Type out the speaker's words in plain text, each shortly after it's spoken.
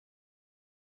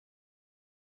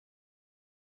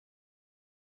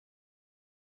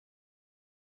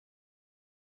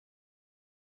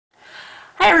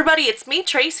Hi everybody, it's me,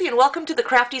 Tracy, and welcome to the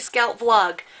Krafty Scout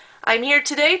vlog. I'm here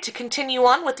today to continue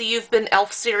on with the You've Been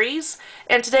Elf series,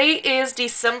 and today is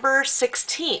December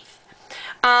 16th.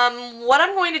 What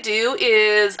I'm going to do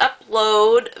is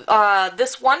upload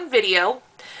this one video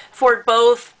for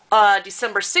both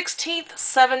December 16th,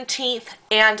 17th,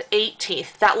 and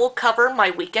 18th. That will cover my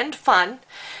weekend fun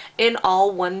in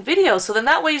all one video. So then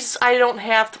that way I don't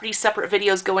have three separate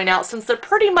videos going out, since they're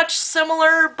pretty much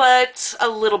similar but a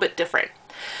little bit different.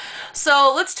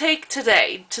 So let's take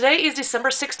today. Today is December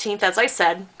 16th, as I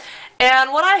said,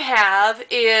 and what I have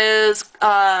is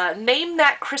Name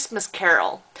That Christmas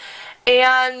Carol.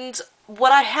 And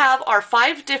what I have are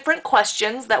 5 different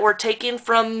questions that were taken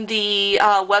from the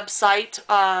website,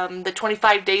 the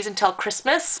 25 Days Until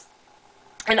Christmas.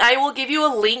 And I will give you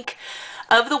a link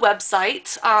of the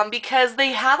website because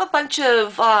they have a bunch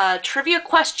of trivia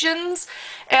questions,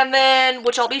 and then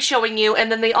which I'll be showing you, and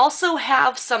then they also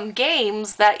have some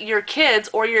games that your kids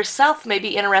or yourself may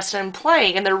be interested in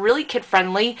playing, and they're really kid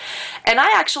friendly, and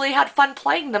I actually had fun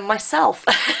playing them myself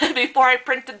before I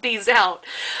printed these out.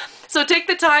 So take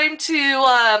the time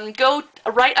to go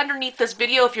right underneath this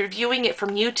video. If you're viewing it from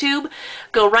YouTube,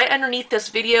 go right underneath this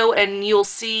video and you'll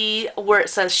see where it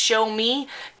says Show Me.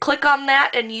 Click on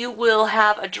that and you will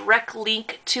have a direct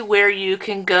link to where you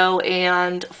can go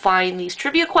and find these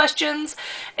trivia questions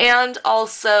and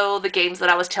also the games that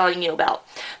I was telling you about.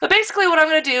 But basically what I'm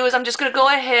going to do is I'm just going to go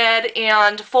ahead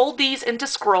and fold these into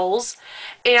scrolls.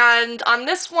 And on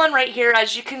this one right here,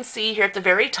 as you can see here at the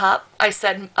very top, I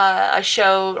said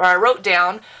I wrote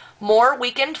down More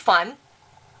Weekend Fun.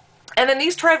 And then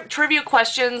these trivia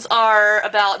questions are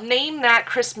about Name That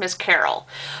Christmas Carol.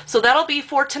 So that'll be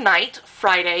for tonight,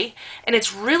 Friday, and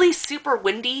it's really super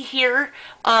windy here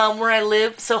where I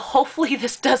live, so hopefully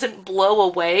this doesn't blow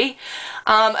away.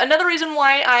 Another reason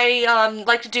why I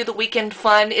like to do the weekend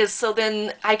fun is so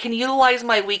then I can utilize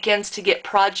my weekends to get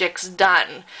projects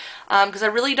done. Because I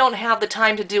really don't have the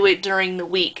time to do it during the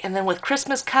week. And then with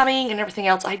Christmas coming and everything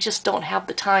else, I just don't have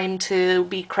the time to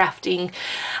be crafting.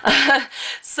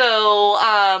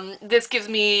 So this gives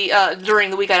me, during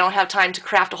the week I don't have time to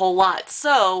craft a whole lot.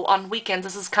 So on weekends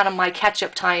this is kind of my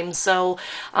catch-up time. So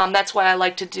that's why I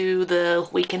like to do the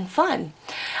weekend fun.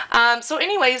 So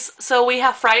anyways, so we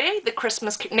have Friday, the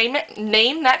Christmas,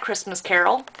 Name That Christmas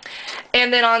Carol.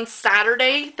 And then on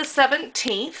Saturday the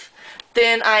 17th,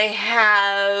 then I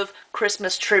have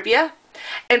Christmas trivia.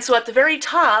 And so at the very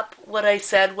top, what I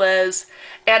said was,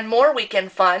 and more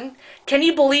weekend fun. Can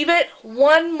you believe it?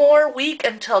 One more week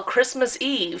until Christmas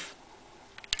Eve.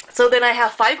 So then I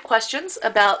have 5 questions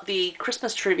about the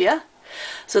Christmas trivia.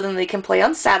 So then they can play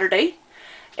on Saturday.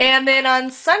 And then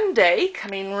on Sunday,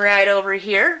 coming right over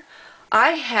here,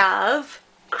 I have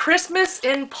Christmas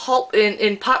in pop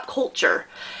culture.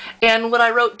 And what I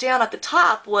wrote down at the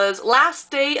top was last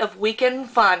day of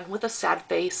weekend fun with a sad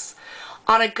face.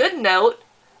 On a good note,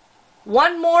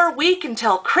 one more week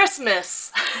until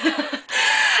Christmas.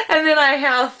 And then I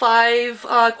have 5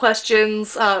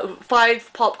 questions,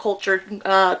 5 pop culture,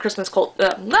 Christmas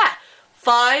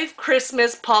 5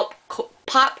 Christmas pop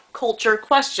culture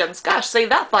questions. Gosh, say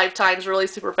that 5 times really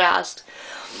super fast.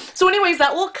 So anyways,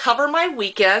 that will cover my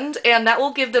weekend, and that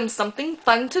will give them something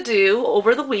fun to do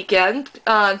over the weekend,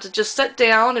 to just sit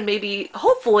down and maybe,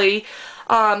 hopefully,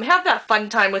 have that fun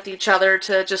time with each other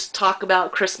to just talk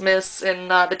about Christmas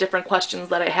and the different questions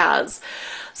that it has.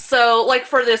 So, like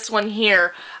for this one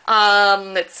here,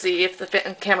 let's see if the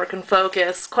camera can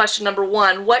focus. Question number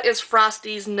 1, what is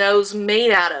Frosty's nose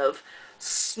made out of?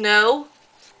 Snow,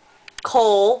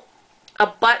 coal, a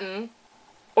button,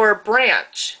 or a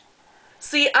branch?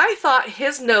 See, I thought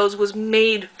his nose was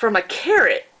made from a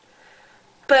carrot,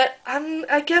 but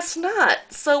I guess not.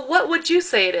 So what would you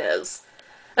say it is?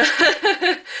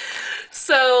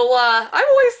 So, I've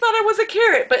always thought it was a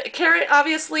carrot, but carrot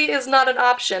obviously is not an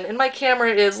option, and my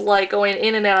camera is like going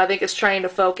in and out. I think it's trying to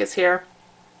focus here.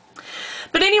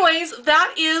 But anyways,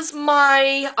 that is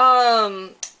my,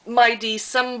 my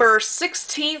December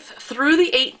 16th through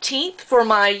the 18th for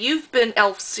my You've Been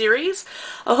Elf series.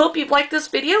 I hope you've liked this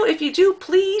video. If you do,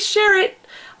 please share it,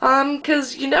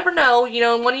 because you never know,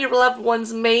 one of your loved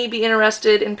ones may be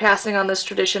interested in passing on this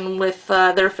tradition with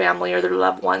their family or their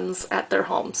loved ones at their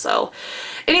home. So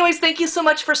anyways, thank you so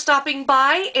much for stopping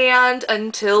by, and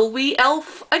until we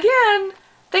elf again,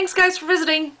 thanks guys for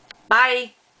visiting.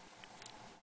 Bye.